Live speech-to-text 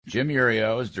Jim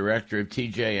Iuorio is director of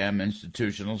TJM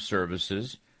Institutional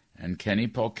Services, and Kenny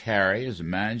Polcari is a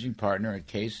managing partner at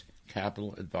Kace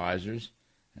Capital Advisors,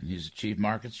 and he's a chief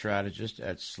market strategist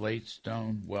at Slate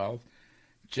Stone Wealth.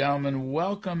 Gentlemen,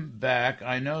 welcome back.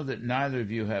 I know that neither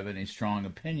of you have any strong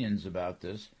opinions about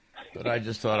this, but I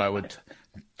just thought I would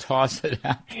toss it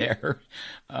out there.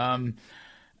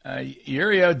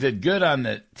 Iuorio did good on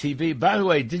the TV. By the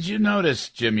way, did you notice,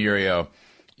 Jim Iuorio,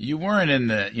 you weren't in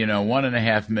the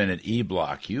 1.5 minute E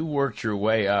block. You worked your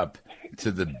way up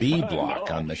to the B block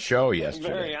on the show yesterday.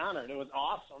 I'm very honored. It was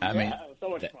awesome. I mean, it was so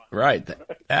much fun. Right.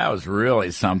 That was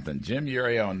really something. Jim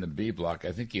Iuorio on the B block,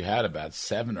 I think you had about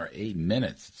 7 or 8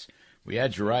 minutes. We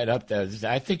had you right up there.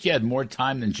 I think you had more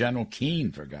time than General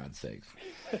Keane, for God's sakes.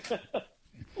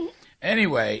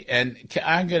 Anyway, and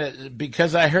I'm going to,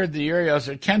 because I heard the Iuorio,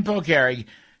 so Ken Polcari,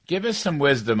 give us some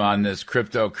wisdom on this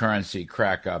cryptocurrency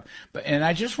crack up. And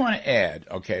I just want to add,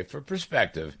 okay, for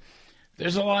perspective,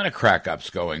 there's a lot of crack-ups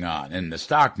going on in the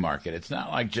stock market. It's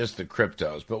not like just the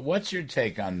cryptos. But what's your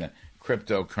take on the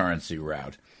cryptocurrency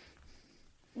route?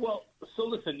 Well, so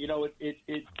listen,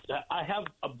 I have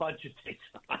a bunch of takes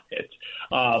on it.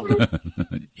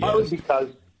 Partly because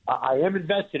I am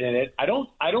invested in it. I don't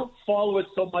follow it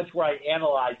so much where I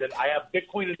analyze it. I have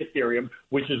Bitcoin and Ethereum,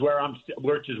 which is where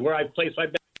I place my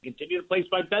bets. I continue to place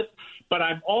my bets. But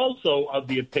I'm also of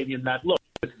the opinion that, look,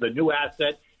 this is a new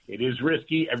asset. It is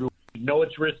risky. Everyone know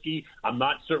it's risky. I'm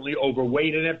not certainly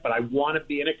overweight in it, but I want to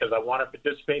be in it because I want to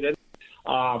participate in it.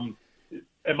 Am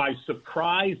I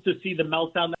surprised to see the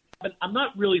meltdown? I'm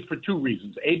not really, for two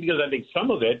reasons. A, because I think some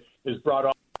of it is brought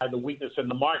on by the weakness in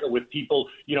the market with people,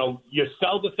 you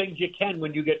sell the things you can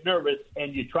when you get nervous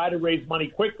and you try to raise money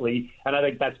quickly. And I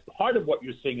think that's part of what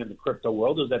you're seeing in the crypto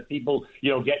world is that people,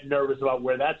 get nervous about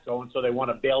where that's going. So they want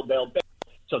to bail.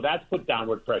 So that's put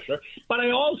downward pressure. But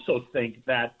I also think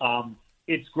that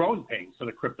it's growing pains for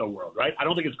the crypto world, right? I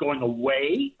don't think it's going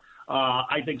away.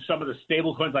 I think some of the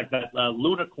stable coins like that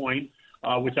Luna coin,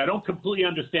 which I don't completely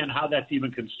understand how that's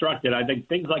even constructed. I think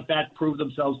things like that prove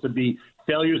themselves to be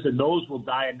failures, and those will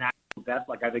die a natural death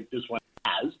like I think this one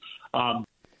has.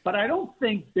 But I don't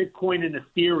think Bitcoin and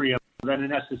Ethereum are going to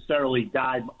necessarily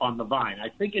die on the vine. I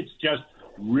think it's just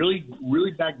really,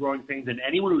 really bad growing pains, and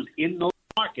anyone who's in those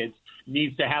markets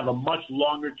needs to have a much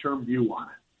longer-term view on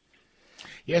it.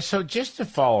 Yeah, so just to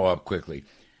follow up quickly,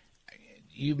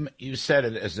 you said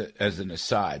it as an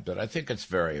aside, but I think it's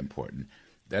very important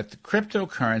that the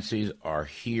cryptocurrencies are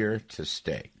here to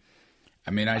stay. I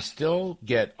mean, I still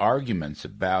get arguments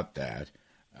about that.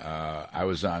 I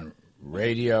was on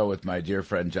radio with my dear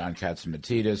friend John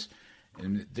Katsimatidis,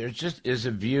 and there just is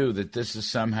a view that this is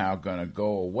somehow going to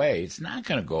go away. It's not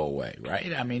going to go away,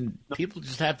 right? I mean, people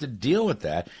just have to deal with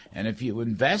that. And if you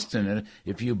invest in it,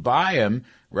 if you buy them,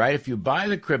 right, if you buy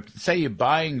the crypto, say you're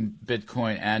buying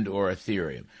Bitcoin and or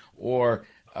Ethereum or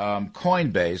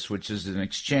Coinbase, which is an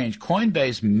exchange,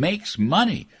 Coinbase makes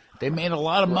money. They made a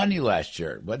lot of money last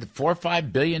year, what, $4 or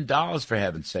 $5 billion for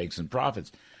heaven's sakes in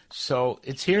profits. So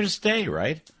it's here to stay,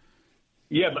 right?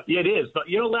 Yeah, but it is. But,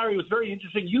 Larry, it was very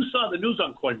interesting. You saw the news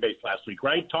on Coinbase last week,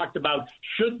 right? Talked about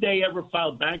should they ever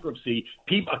file bankruptcy,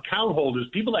 account holders,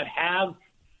 people that have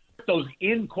those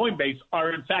in Coinbase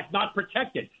are, in fact, not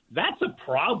protected. That's a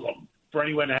problem for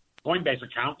anyone that has a Coinbase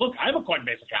account. Look, I have a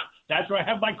Coinbase account. That's where I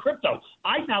have my crypto.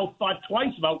 I now thought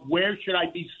twice about where should I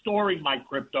be storing my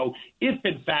crypto if,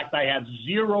 in fact, I have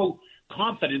zero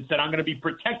confidence that I'm going to be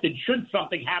protected should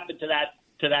something happen to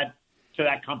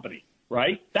that company,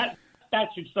 right? That's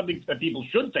something that people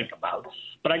should think about.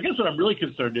 But I guess what I'm really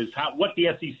concerned is what the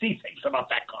SEC thinks about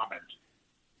that comment.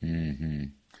 Mm-hmm.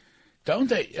 Don't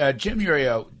they, Jim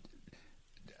Iuorio,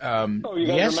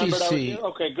 the SEC...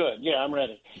 Okay, good. Yeah, I'm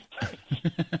ready.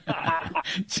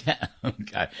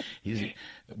 God,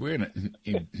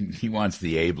 he wants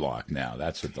the A block now.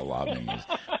 That's what the lobbying is.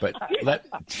 But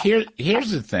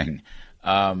here's the thing.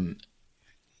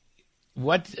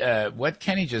 What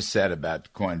Kenny just said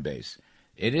about Coinbase,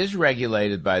 it is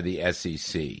regulated by the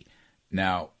SEC.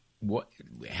 Now,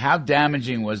 how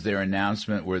damaging was their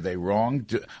announcement? Were they wrong?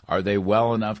 Are they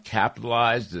well enough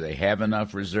capitalized? Do they have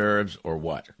enough reserves, or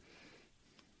what?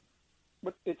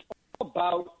 But it's all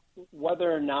about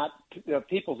whether or not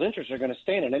people's interests are going to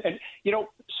stay in it. And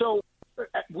so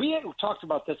we had talked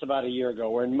about this about a year ago,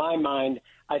 where in my mind,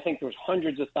 I think there was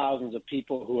hundreds of thousands of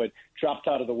people who had dropped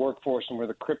out of the workforce and were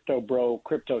the crypto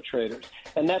traders.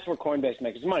 And that's where Coinbase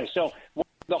makes its money. So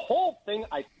the whole thing,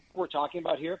 I think we're talking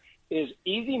about here is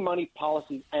easy money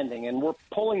policies ending, and we're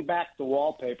pulling back the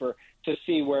wallpaper to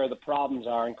see where the problems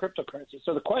are in cryptocurrency.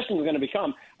 So the question is going to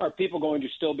become, are people going to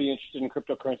still be interested in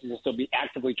cryptocurrencies and still be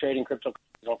actively trading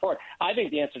cryptocurrencies going forward? I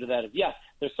think the answer to that is yes.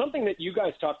 There's something that you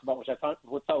guys talked about, which I thought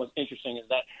was interesting, is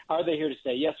that are they here to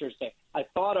stay? Yes or stay. I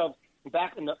thought of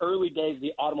back in the early days,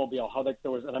 the automobile, how there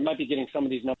was, and I might be getting some of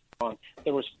these numbers wrong,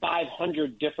 there was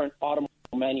 500 different automobile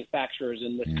manufacturers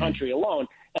in this country alone.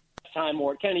 As time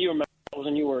wore, Kenny, you remember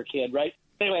when you were a kid, right?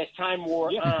 Anyway, as time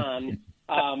wore on,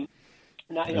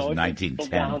 now, you know, it's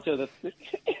down to the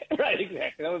right,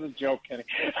 exactly. That was a joke, Kenny.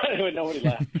 Anyway, nobody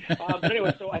laughed. But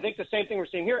anyway, so I think the same thing we're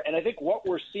seeing here, and I think what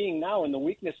we're seeing now in the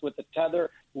weakness with the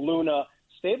Tether Luna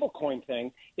stablecoin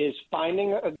thing is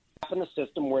finding a gap in the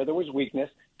system where there was weakness,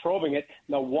 probing it.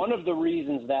 Now, one of the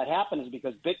reasons that happened is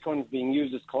because Bitcoin is being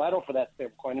used as collateral for that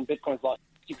stablecoin, and Bitcoin's lost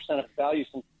 60% of its value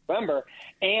since November,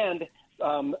 and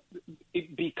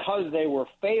because they were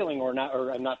failing or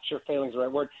I'm not sure failing is the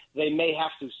right word, they may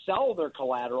have to sell their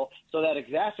collateral, so that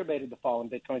exacerbated the fall in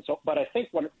Bitcoin. So, but I think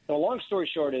the long story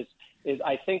short is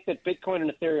I think that Bitcoin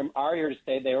and Ethereum are here to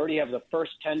stay. They already have the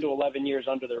first 10 to 11 years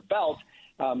under their belt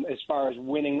as far as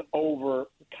winning over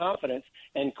confidence,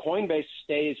 and Coinbase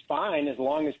stays fine as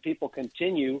long as people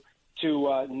continue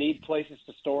to need places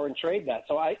to store and trade that.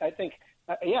 So I think,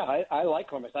 I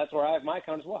like Coinbase. That's where I have my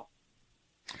account as well.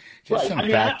 Right. I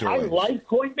mean, I like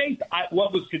Coinbase.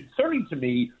 What was concerning to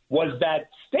me was that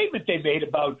statement they made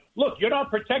about, look, you're not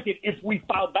protected if we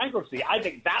file bankruptcy. I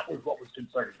think that was what was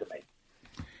concerning to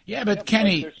me. Yeah, but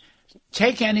Kenny,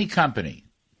 take any company.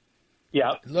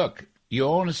 Yeah. Look, you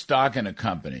own a stock in a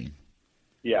company.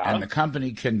 Yeah. And the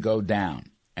company can go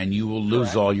down, and you will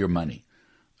lose all your money.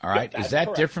 All right? Is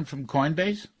that different from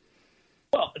Coinbase?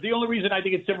 Well, the only reason I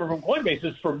think it's different from Coinbase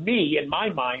is, for me, in my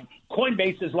mind,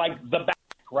 Coinbase is like the bank,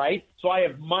 right? So I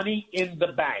have money in the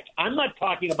bank. I'm not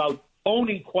talking about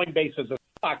owning Coinbase as a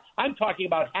stock. I'm talking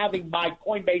about having my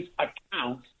Coinbase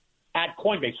account at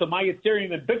Coinbase. So my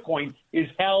Ethereum and Bitcoin is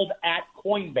held at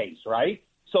Coinbase, right?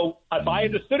 So if I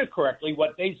understood it correctly,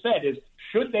 what they said is,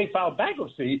 should they file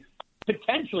bankruptcy,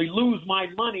 potentially lose my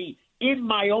money in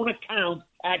my own account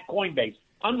at Coinbase.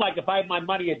 Unlike if I have my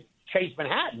money at Chase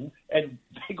Manhattan and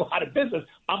they go out of business,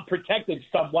 I'm protected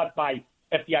somewhat by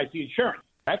FDIC insurance,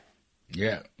 correct?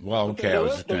 Yeah. Well, okay. I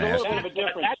was just going to ask you.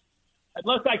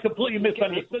 Unless I completely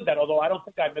misunderstood that, although I don't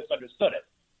think I misunderstood it.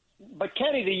 But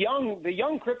Kenny, the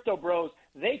young crypto bros,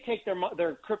 they take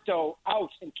their crypto out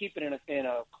and keep it in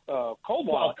a cold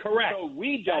wallet. Well, correct. So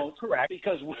we don't. That's correct.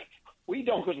 Because we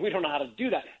don't know how to do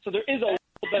that. So there is a little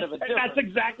bit of a difference. That's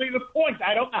exactly the point.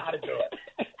 I don't know how to do it.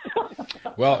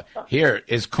 Well, here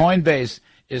is Coinbase.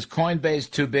 Is Coinbase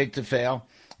too big to fail?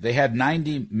 They have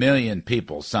 90 million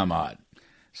people, some odd.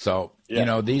 So, you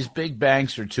know, these big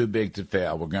banks are too big to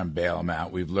fail. We're going to bail them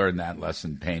out. We've learned that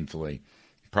lesson painfully,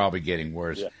 probably getting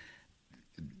worse. Yeah.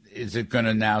 Is it going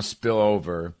to now spill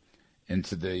over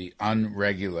into the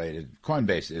unregulated?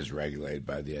 Coinbase is regulated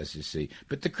by the SEC,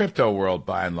 but the crypto world,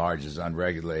 by and large, is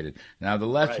unregulated. Now, the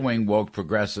left-wing woke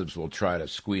progressives will try to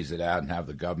squeeze it out and have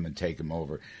the government take them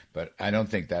over, but I don't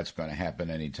think that's going to happen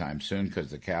anytime soon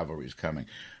because the cavalry's coming.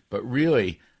 But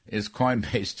really, is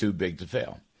Coinbase too big to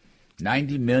fail?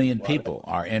 90 million people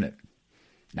are in it.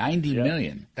 90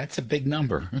 million. That's a big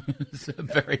number. It's a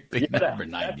very big number,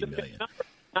 90 million.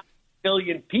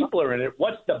 Million people are in it.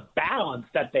 What's the balance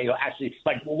that they actually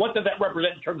like? Well, what does that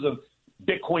represent in terms of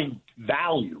Bitcoin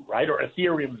value, right, or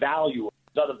Ethereum value,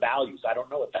 or other values? I don't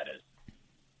know what that is.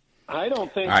 I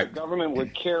don't think the government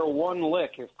would care one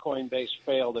lick if Coinbase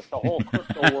failed, if the whole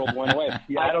crypto world went away.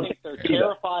 I don't think they're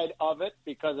terrified of it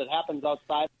because it happens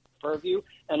outside purview,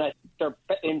 and I think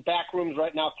they're in back rooms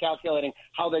right now calculating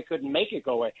how they could make it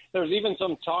go away. There's even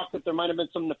some talk that there might have been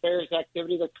some nefarious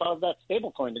activity that caused that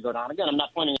stablecoin to go down. Again, I'm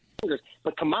not pointing fingers,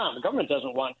 but come on, the government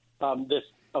doesn't want this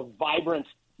vibrant,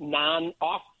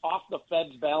 off the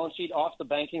Fed's balance sheet, off the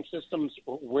banking system's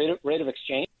rate of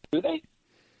exchange, do they?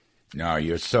 No,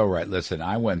 you're so right. Listen,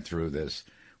 I went through this.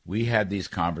 We had these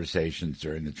conversations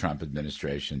during the Trump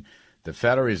administration. The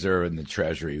Federal Reserve and the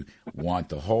Treasury want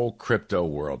the whole crypto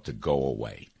world to go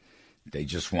away. They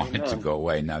just want it to go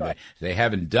away. Now, they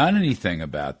haven't done anything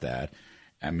about that.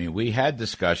 I mean, we had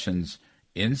discussions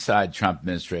inside Trump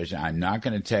administration. I'm not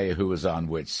going to tell you who was on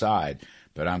which side,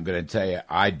 but I'm going to tell you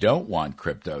I don't want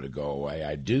crypto to go away.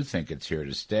 I do think it's here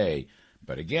to stay.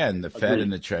 But again, the Fed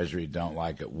and the Treasury don't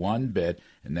like it one bit,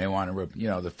 and they want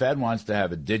to, the Fed wants to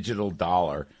have a digital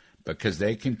dollar because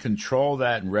they can control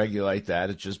that and regulate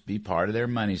that. It just be part of their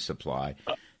money supply.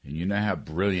 And you know how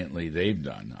brilliantly they've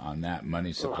done on that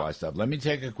money supply stuff. Let me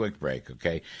take a quick break,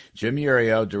 okay? Jim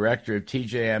Iuorio, director of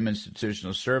TJM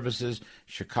Institutional Services,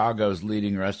 Chicago's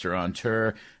leading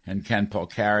restaurateur, and Ken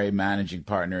Polcari, managing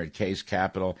partner at Kace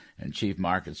Capital and chief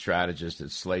market strategist at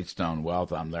Slatestone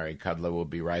Wealth. I'm Larry Kudlow. We'll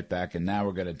be right back. And now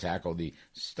we're going to tackle the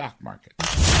stock market.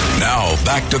 Now,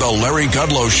 back to the Larry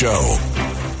Kudlow Show.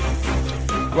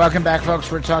 Welcome back,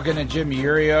 folks. We're talking to Jim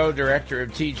Iuorio, director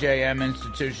of TJM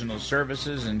Institutional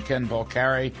Services, and Ken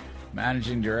Polcari,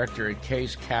 managing director at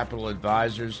Kace Capital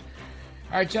Advisors.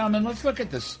 All right, gentlemen, let's look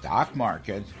at the stock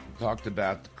market. We talked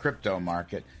about the crypto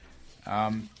market.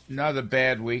 Another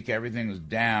bad week. Everything was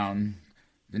down.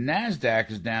 The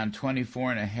NASDAQ is down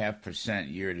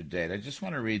 24.5% year to date. I just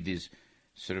want to read these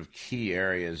sort of key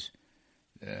areas.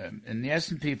 In the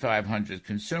S&P 500,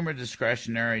 consumer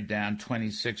discretionary down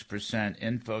 26%,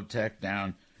 infotech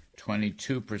down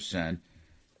 22%,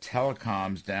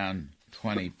 telecoms down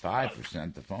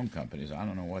 25%, the phone companies. I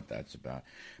don't know what that's about.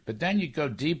 But then you go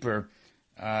deeper.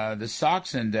 The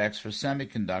SOX index for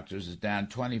semiconductors is down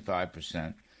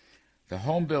 25%. The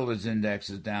home builders index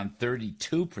is down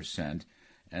 32%.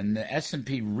 And the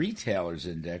S&P retailers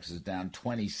index is down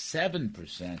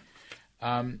 27%.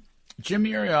 Jim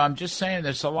Iuorio, I'm just saying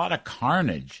there's a lot of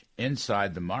carnage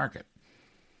inside the market.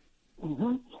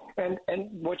 Mm-hmm.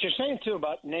 And what you're saying, too,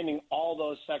 about naming all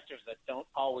those sectors that don't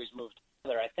always move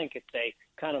together, I think it's a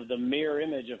kind of the mirror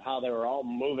image of how they were all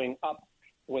moving up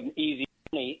with easy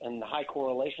money and the high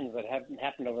correlations that haven't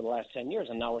happened over the last 10 years,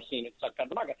 and now we're seeing it sucked out of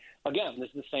the market. Again, this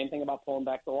is the same thing about pulling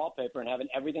back the wallpaper and having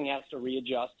everything has to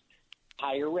readjust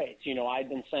higher rates. You know, I've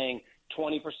been saying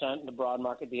 20% in the broad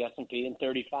market, the S&P, and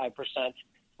 35%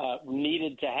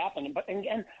 needed to happen. But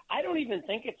again, I don't even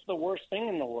think it's the worst thing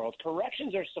in the world.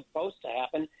 Corrections are supposed to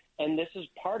happen, and this is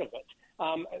part of it.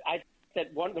 I think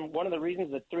that one of the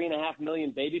reasons that 3.5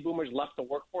 million baby boomers left the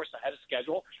workforce ahead of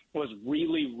schedule was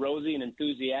really rosy and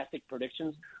enthusiastic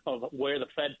predictions of where the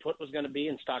Fed put was going to be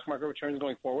in stock market returns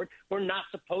going forward. We're not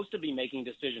supposed to be making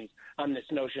decisions on this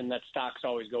notion that stocks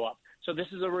always go up. So this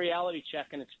is a reality check,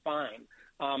 and it's fine.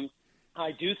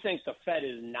 I do think the Fed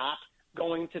is not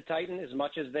going to tighten as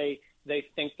much as they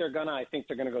think they're going to. I think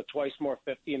they're going to go twice more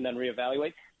 50 and then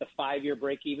reevaluate. The 5-year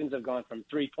break-evens have gone from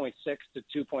 3.6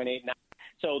 to 2.8 now.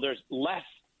 So there's less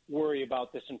worry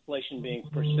about this inflation being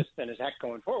persistent as heck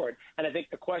going forward. And I think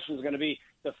the question is going to be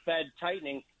the Fed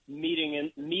tightening,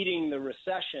 meeting the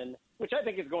recession, which I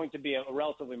think is going to be a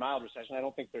relatively mild recession. I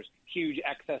don't think there's huge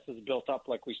excesses built up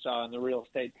like we saw in the real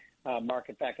estate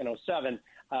market back in 2007.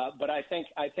 But I think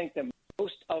that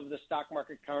most of the stock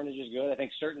market carnage is good. I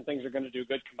think certain things are going to do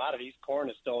good. Commodities, corn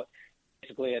is still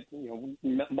basically at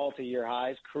multi-year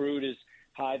highs. Crude is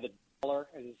high. The dollar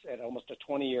is at almost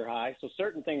a 20-year high. So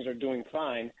certain things are doing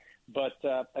fine. But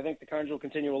I think the carnage will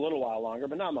continue a little while longer,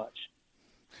 but not much.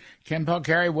 Ken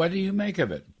Polcari, what do you make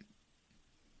of it?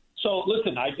 So,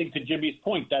 listen, I think to Jimmy's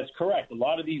point, that's correct. A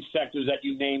lot of these sectors that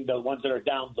you named, the ones that are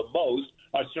down the most,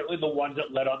 are certainly the ones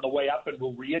that led on the way up and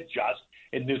will readjust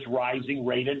in this rising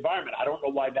rate environment. I don't know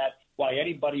why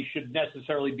anybody should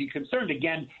necessarily be concerned.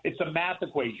 Again, it's a math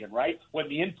equation, right? When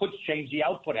the inputs change, the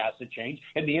output has to change,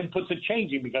 and the inputs are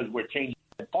changing because we're changing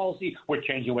the policy, we're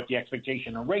changing what the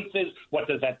expectation of rates is. What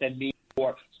does that then mean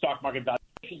for stock market valuations?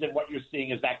 And what you're seeing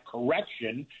is that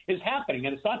correction is happening,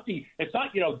 and it's not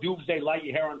doomsday, light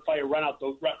your hair on fire, run out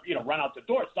the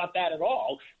door. It's not that at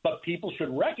all. But people should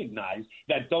recognize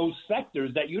that those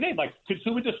sectors that you name, like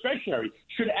consumer discretionary,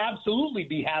 should absolutely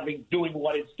be doing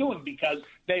what it's doing because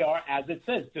they are, as it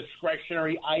says,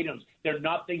 discretionary items. They're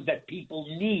not things that people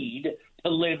need to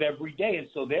live every day, and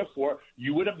so therefore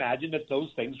you would imagine that those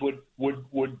things would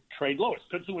trade lower.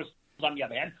 Consumers, on the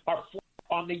other hand, are flat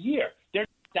on the year. They're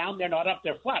down, they're not up,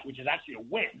 they're flat, which is actually a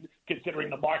win considering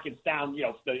the market's down,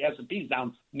 the S&P's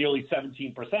down nearly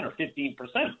 17% or 15%.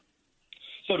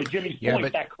 So to Jimmy's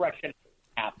point, that correction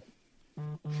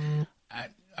happened.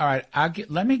 All right,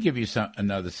 let me give you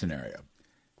another scenario.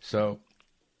 So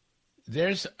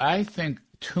there's, I think,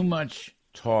 too much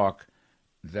talk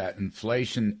that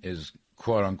inflation is,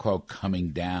 quote unquote, coming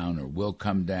down or will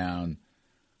come down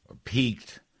or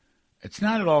peaked. It's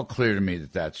not at all clear to me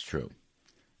that that's true.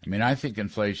 I mean, I think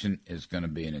inflation is going to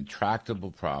be an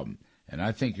intractable problem, and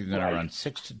I think you're going to run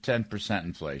 6 to 10%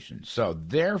 inflation. So,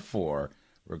 therefore,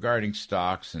 regarding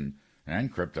stocks and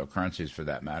cryptocurrencies for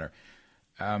that matter,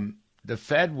 the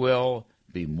Fed will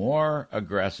be more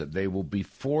aggressive. They will be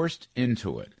forced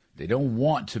into it. They don't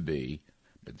want to be,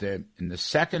 but in the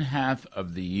second half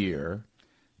of the year,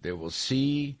 they will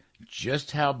see just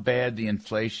how bad the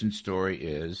inflation story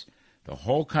is. The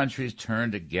whole country's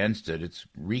turned against it. It's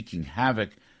wreaking havoc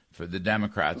for the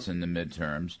Democrats in the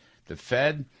midterms. The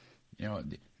Fed,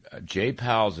 Jay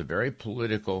Powell's a very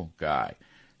political guy.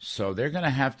 So they're going to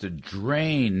have to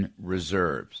drain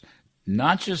reserves,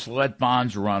 not just let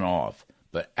bonds run off,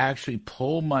 but actually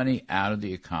pull money out of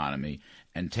the economy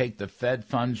and take the Fed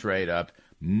funds rate up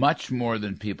much more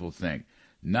than people think.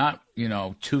 Not,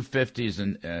 250s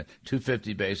and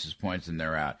 250 basis points and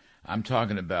they're out. I'm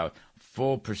talking about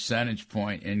full percentage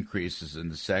point increases in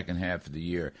the second half of the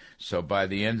year. So by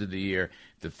the end of the year,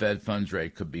 the Fed funds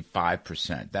rate could be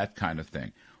 5%, that kind of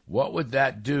thing. What would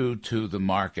that do to the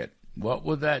market? What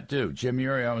would that do? Jim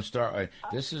Iuorio, I'm going to start.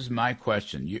 This is my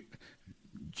question.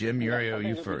 Jim Iuorio,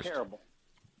 you first. Terrible.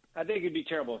 I think it'd be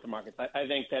terrible with the markets. I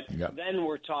think that then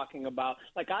we're talking about,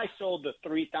 like I sold the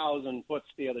 3,000 puts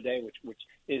the other day, which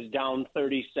is down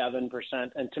 37%.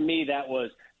 And to me, that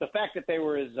was the fact that they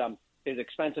were as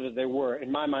expensive as they were. In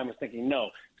my mind, was thinking, no,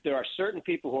 there are certain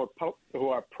people who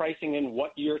are pricing in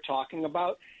what you're talking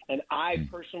about, and I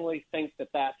personally think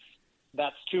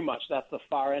that's too much. That's the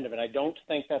far end of it. I don't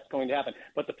think that's going to happen.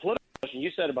 But the political notion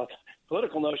you said about the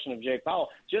political notion of Jay Powell,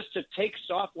 just to take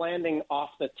soft landing off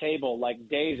the table like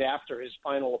days after his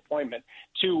final appointment,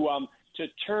 to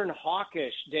turn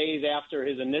hawkish days after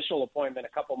his initial appointment a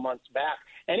couple months back.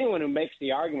 Anyone who makes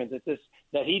the argument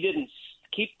that he didn't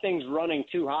keep things running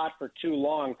too hot for too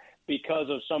long because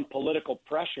of some political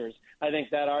pressures, I think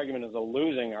that argument is a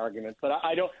losing argument. But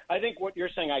I think what you're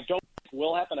saying, I don't think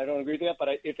will happen. I don't agree with that. But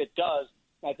if it does,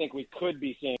 I think we could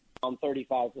be seeing around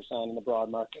 35% in the broad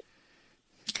market.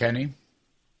 Kenny?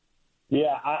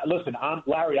 Yeah, listen,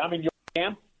 Larry, I'm in your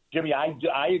camp. Jimmy,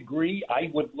 I agree.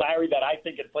 Larry, that I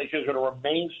think inflation is going to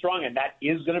remain strong, and that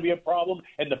is going to be a problem.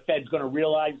 And the Fed's going to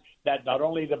realize that not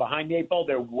only they're behind the eight ball,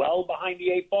 they're well behind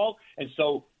the eight ball. And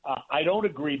so I don't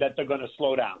agree that they're going to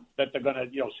slow down, that they're going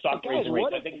to stop raising rates.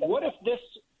 What if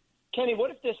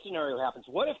this scenario happens?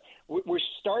 What if we're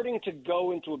starting to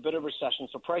go into a bit of recession,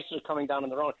 so prices are coming down on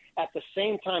their own. At the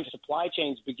same time, supply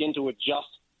chains begin to adjust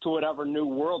to whatever new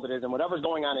world it is, and whatever's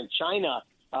going on in China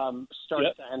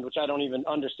starts to end, which I don't even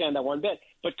understand that one bit.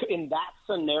 But in that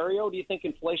scenario, do you think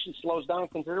inflation slows down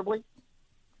considerably?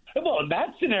 Well, in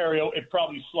that scenario, it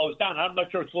probably slows down. I'm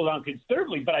not sure it slows down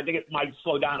considerably, but I think it might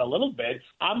slow down a little bit.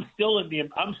 I'm still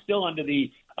under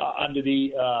the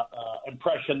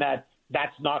impression that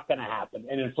that's not going to happen,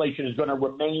 and inflation is going to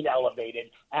remain elevated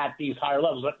at these higher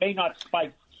levels. It may not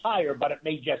spike higher, but it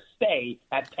may just stay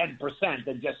at 10%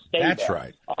 and just stay That's there.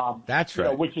 Right. That's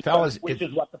right. Which is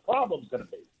what the problem's going to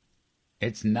be.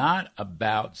 It's not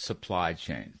about supply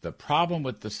chains. The problem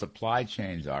with the supply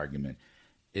chains argument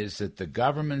is that the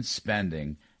government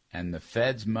spending and the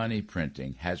Fed's money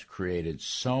printing has created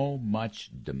so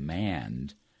much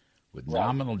demand, with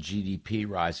nominal GDP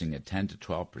rising at 10 to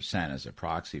 12% as a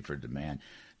proxy for demand.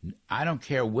 I don't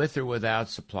care with or without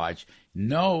supply chain.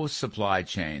 No supply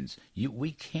chains.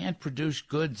 We can't produce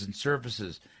goods and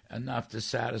services enough to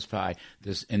satisfy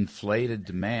this inflated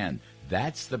demand.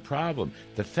 That's the problem.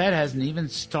 The Fed hasn't even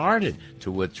started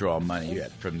to withdraw money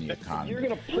yet from the economy. You're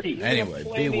going to anyway,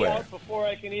 play me beware. out before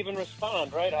I can even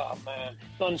respond, right? Oh, man.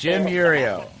 Jim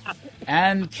Iuorio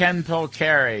and Ken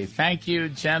Polcari. Thank you,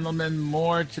 gentlemen.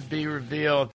 More to be revealed.